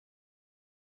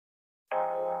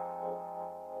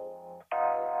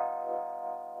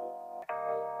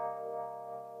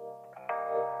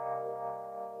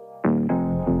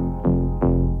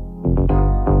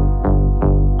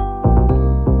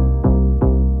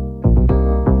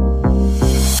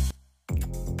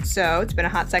So it's been a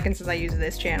hot second since I used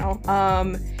this channel.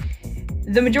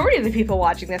 The majority of the people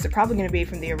watching this are probably going to be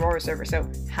from the Aurora server, so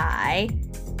hi,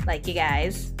 like you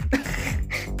guys.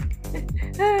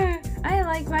 I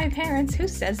like my parents. Who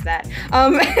says that?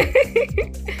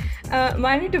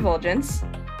 Minor divulgence.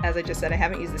 As I just said, I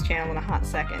haven't used this channel in a hot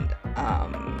second.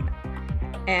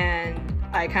 And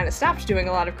I kind of stopped doing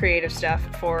a lot of creative stuff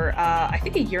for, I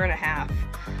think, a year and a half.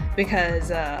 Because,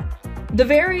 the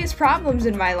various problems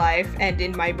in my life and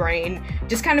in my brain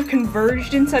just kind of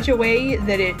converged in such a way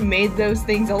that it made those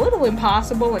things a little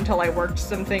impossible until I worked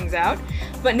some things out.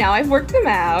 But now I've worked them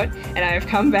out, and I've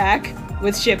come back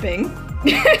with shipping.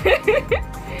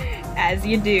 As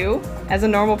you do, as a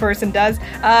normal person does.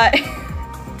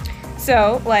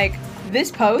 So, like, this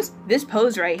pose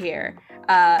right here,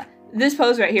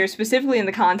 specifically in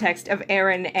the context of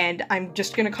Aaron and I'm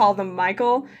just gonna call them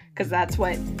Michael, because that's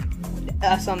what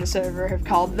us on the server have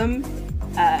called them.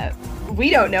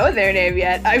 We don't know their name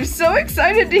yet. I'm so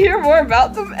excited to hear more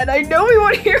about them, and I know we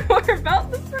want to hear more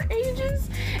about them for ages,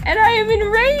 and I am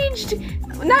enraged.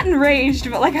 Not enraged,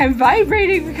 but like I'm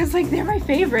vibrating because like they're my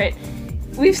favorite.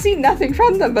 We've seen nothing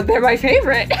from them, but they're my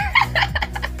favorite.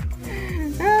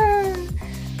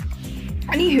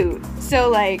 Anywho, so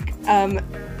like,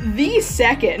 the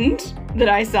second that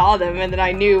I saw them and that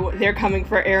I knew they're coming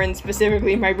for Aaron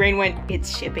specifically, my brain went,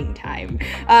 it's shipping time.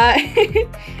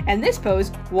 And this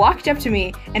pose walked up to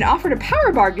me and offered a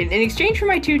power bargain in exchange for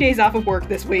my 2 days off of work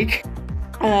this week.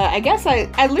 I guess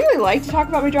I'd really like to talk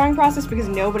about my drawing process because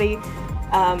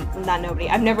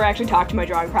I've never actually talked to my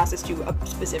drawing process to a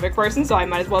specific person, so I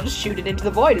might as well just shoot it into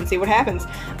the void and see what happens.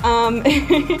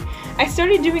 I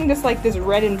started doing this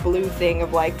red and blue thing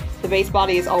of like, the base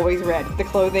body is always red, the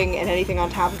clothing and anything on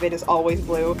top of it is always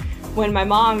blue. When my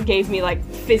mom gave me,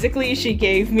 physically, she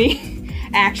gave me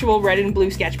actual red and blue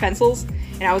sketch pencils,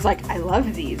 and I was like, I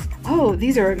love these. Oh,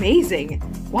 these are amazing.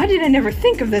 Why did I never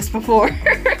think of this before?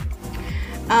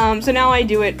 So now I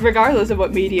do it regardless of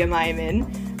what medium I am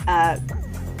in.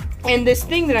 And this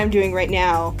thing that I'm doing right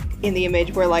now in the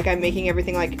image where I'm making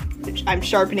everything I'm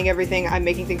sharpening everything, I'm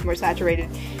making things more saturated,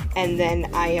 and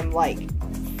then I am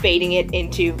fading it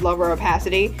into lower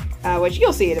opacity, which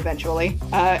you'll see it eventually.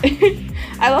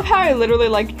 I love how I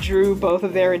literally drew both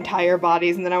of their entire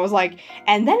bodies, and then I was like,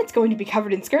 and then it's going to be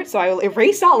covered in skirts, so I will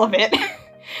erase all of it.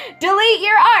 Delete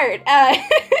your art!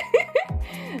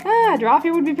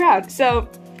 Drawfee would be proud. So,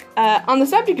 on the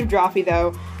subject of Drawfee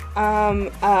though,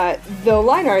 the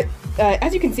line art,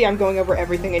 as you can see, I'm going over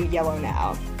everything in yellow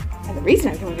now. And the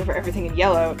reason I'm going over everything in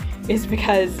yellow is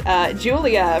because,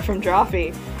 Julia from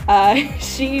Drawfee,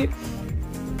 she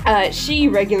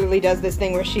regularly does this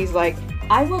thing where she's like,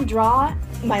 I will draw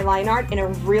my line art in a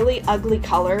really ugly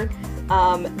color,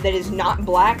 that is not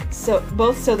black, so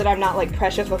that I'm not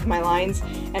precious with my lines,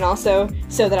 and also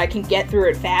so that I can get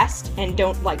through it fast and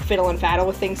don't fiddle and faddle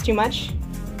with things too much.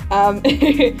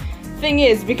 Thing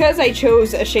is, because I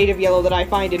chose a shade of yellow that I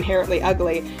find inherently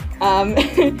ugly,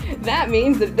 that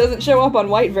means that it doesn't show up on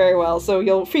white very well, so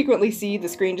you'll frequently see the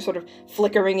screen just sort of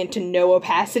flickering into no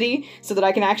opacity so that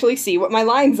I can actually see what my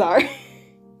lines are,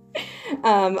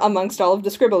 amongst all of the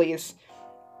scribblies.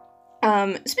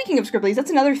 Speaking of scribblies,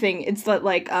 that's another thing. It's that,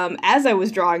 as I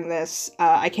was drawing this,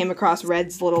 I came across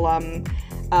Red's little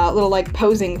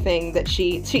posing thing that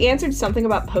she answered something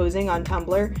about posing on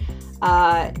Tumblr.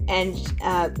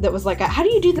 That was how do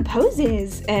you do the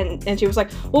poses? And she was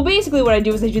like, well, basically what I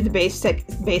do is I do the base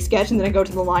sketch and then I go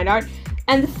to the line art.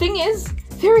 And the thing is,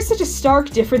 there is such a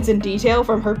stark difference in detail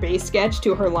from her base sketch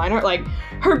to her line art.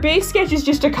 Her base sketch is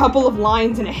just a couple of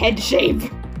lines in a head shape.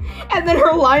 And then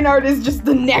her line art is just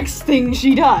the next thing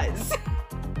she does.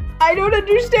 I don't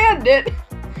understand it.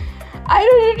 I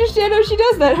don't understand how she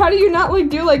does that. How do you not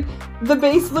do the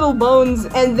base little bones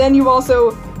and then you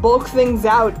also bulk things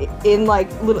out in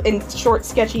in short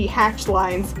sketchy hatched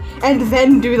lines and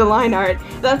then do the line art?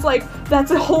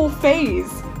 That's a whole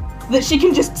phase that she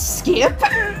can just skip.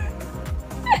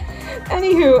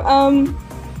 Anywho,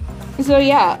 so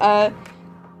yeah,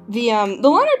 the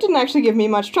line art didn't actually give me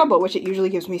much trouble, which it usually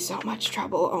gives me so much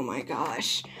trouble. Oh my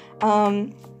gosh.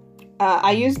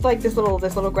 I used this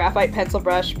little graphite pencil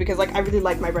brush because I really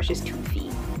like my brushes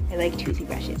toothy. I like toothy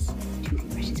brushes. Toothy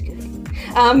brushes good.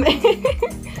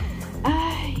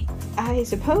 I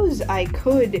suppose I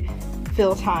could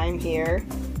fill time here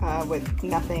with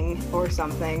nothing or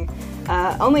something.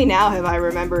 Only now have I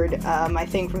remembered my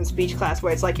thing from speech class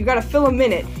where it's you gotta fill a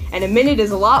minute, and a minute is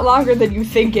a lot longer than you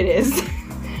think it is.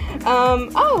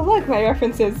 Oh look, my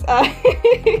references.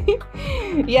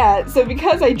 Yeah, so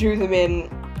because I drew them in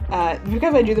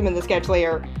the sketch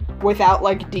layer, without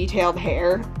like detailed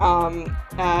hair,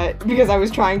 because I was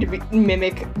trying to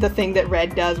mimic the thing that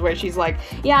Red does, where she's like,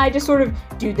 yeah, I just sort of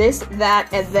do this, that,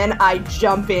 and then I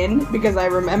jump in because I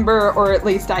remember, or at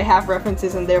least I have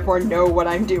references and therefore know what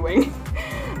I'm doing.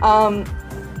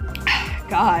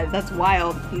 God, that's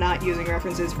wild, not using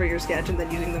references for your sketch and then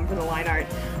using them for the line art.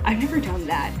 I've never done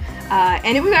that.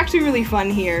 And it was actually really fun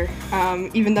here,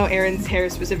 even though Erin's hair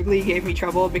specifically gave me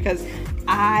trouble because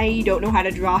I don't know how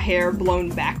to draw hair blown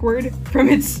backward from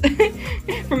its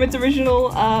from its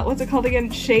original, what's it called again,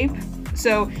 shape.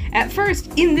 So at first,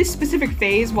 in this specific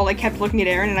phase, while I kept looking at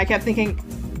Erin and I kept thinking,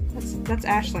 that's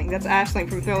Aisling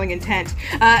from Thrilling Intent.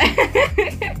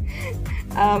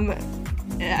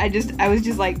 I was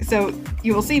just like, so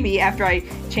you will see me after I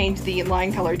change the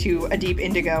line color to a deep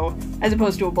indigo as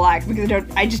opposed to a black, because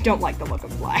I just don't like the look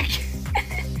of black.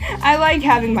 I like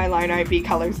having my line art be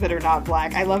colors that are not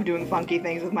black. I love doing funky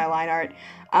things with my line art.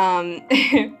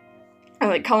 I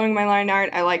like coloring my line art.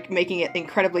 I like making it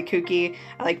incredibly kooky.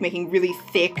 I like making really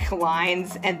thick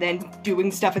lines and then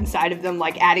doing stuff inside of them,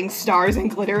 like adding stars and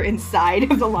glitter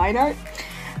inside of the line art.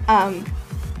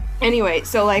 Anyway,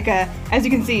 so like, as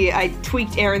you can see, I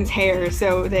tweaked Erin's hair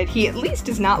so that he at least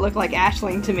does not look like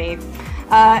Aisling to me.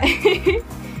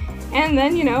 And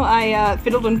then, you know, I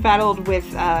fiddled and faddled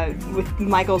with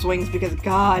Michael's wings because,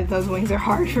 God, those wings are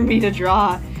hard for me to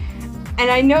draw. And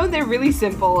I know they're really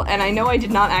simple, and I know I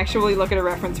did not actually look at a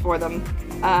reference for them,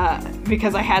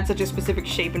 because I had such a specific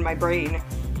shape in my brain.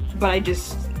 But I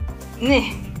just,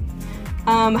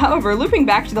 however, looping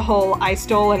back to the whole I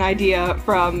stole an idea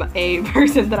from a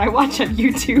person that I watch on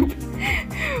YouTube,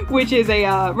 which is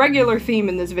a regular theme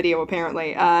in this video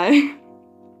apparently. I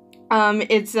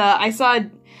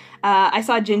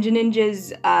saw Ginger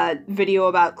Ninja's video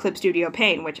about Clip Studio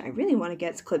Paint, which I really want to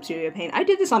get Clip Studio Paint. I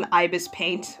did this on Ibis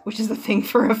Paint, which is the thing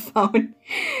for a phone,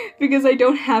 because I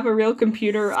don't have a real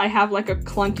computer. I have like a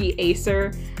clunky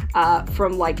Acer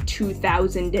from like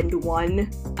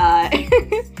 2001.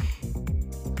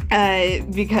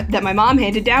 Because that my mom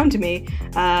handed down to me.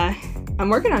 I'm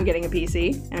working on getting a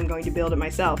PC, and I'm going to build it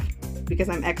myself, because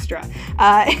I'm extra.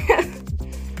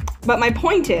 But my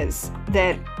point is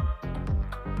that,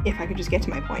 if I could just get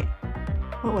to my point.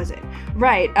 What was it?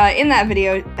 Right, in that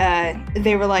video,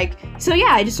 they were like, so yeah,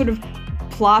 I just sort of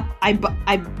plop,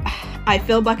 I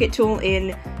fill bucket tool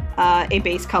in a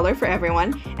base color for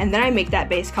everyone, and then I make that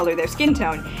base color their skin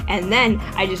tone, and then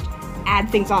I just add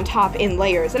things on top in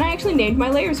layers, and I actually named my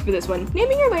layers for this one.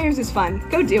 Naming your layers is fun.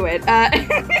 Go do it.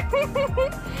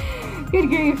 Good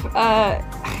grief.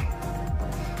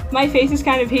 My face is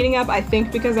kind of heating up, I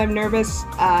think because I'm nervous,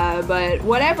 but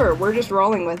whatever, we're just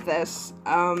rolling with this.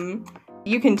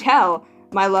 You can tell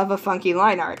my love of funky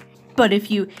line art. But if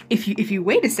you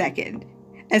wait a second,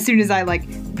 as soon as I like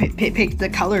pick the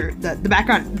color, the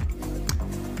background,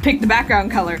 pick the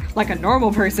background color like a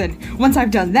normal person, once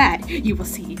I've done that, you will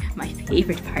see my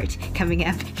favorite part coming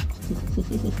up.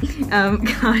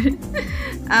 God.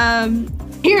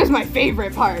 Here's my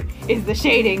favorite part, is the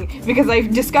shading, because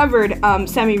I've discovered,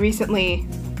 semi-recently,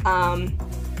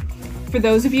 for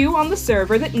those of you on the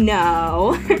server that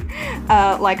know,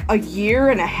 like a year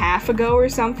and a half ago or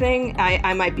something,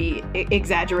 I might be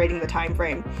exaggerating the time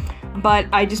frame, but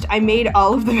I made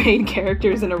all of the main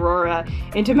characters in Aurora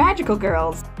into magical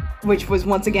girls, which was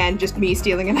once again just me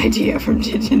stealing an idea from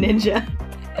Ginger Ninja.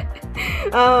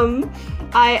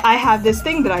 I have this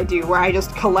thing that I do where I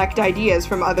just collect ideas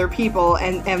from other people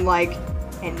and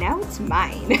now it's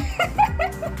mine.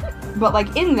 But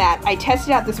like in that, I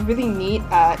tested out this really neat,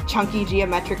 chunky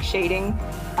geometric shading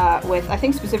with, I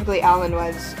think specifically Alan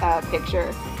was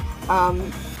picture.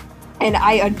 And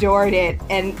I adored it,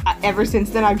 and ever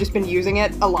since then I've just been using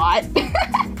it a lot.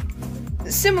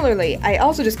 Similarly, I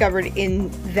also discovered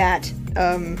in that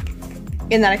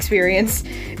experience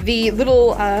the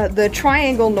little the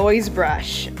triangle noise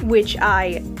brush, which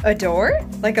I adore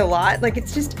like a lot. Like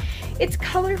it's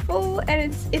colorful,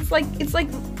 and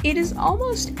it is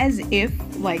almost as if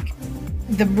like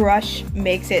the brush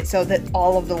makes it so that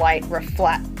all of the light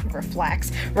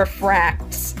refracts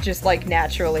just like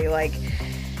naturally. Like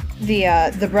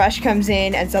the brush comes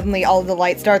in and suddenly all of the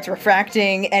light starts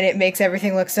refracting, and it makes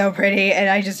everything look so pretty, and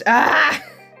I just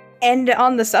And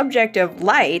on the subject of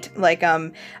light, like,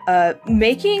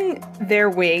 making their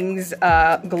wings,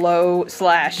 glow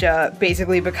 /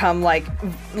 basically become, like,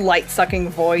 light-sucking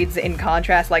voids in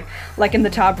contrast, like in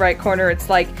the top right corner, it's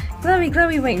like, glowy,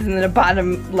 glowy wings, and in the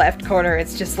bottom left corner,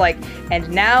 it's just like, and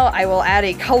now I will add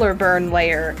a color burn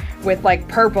layer with, like,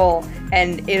 purple,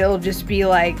 and it'll just be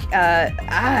like, God,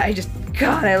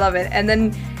 I love it. And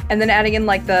and then adding in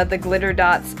like the glitter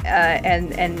dots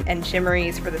and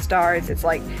shimmeries for the stars. It's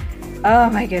like, oh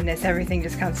my goodness, everything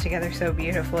just comes together so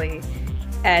beautifully,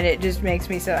 and it just makes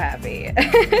me so happy.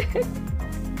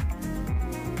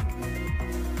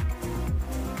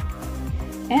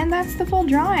 And that's the full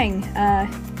drawing.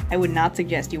 I would not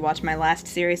suggest you watch my last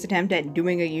serious attempt at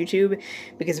doing a YouTube,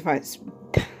 because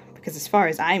as far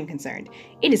as I'm concerned,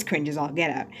 it is cringe as all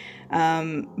get out.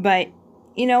 But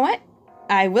you know what?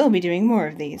 I will be doing more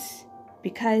of these,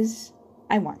 because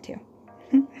I want to.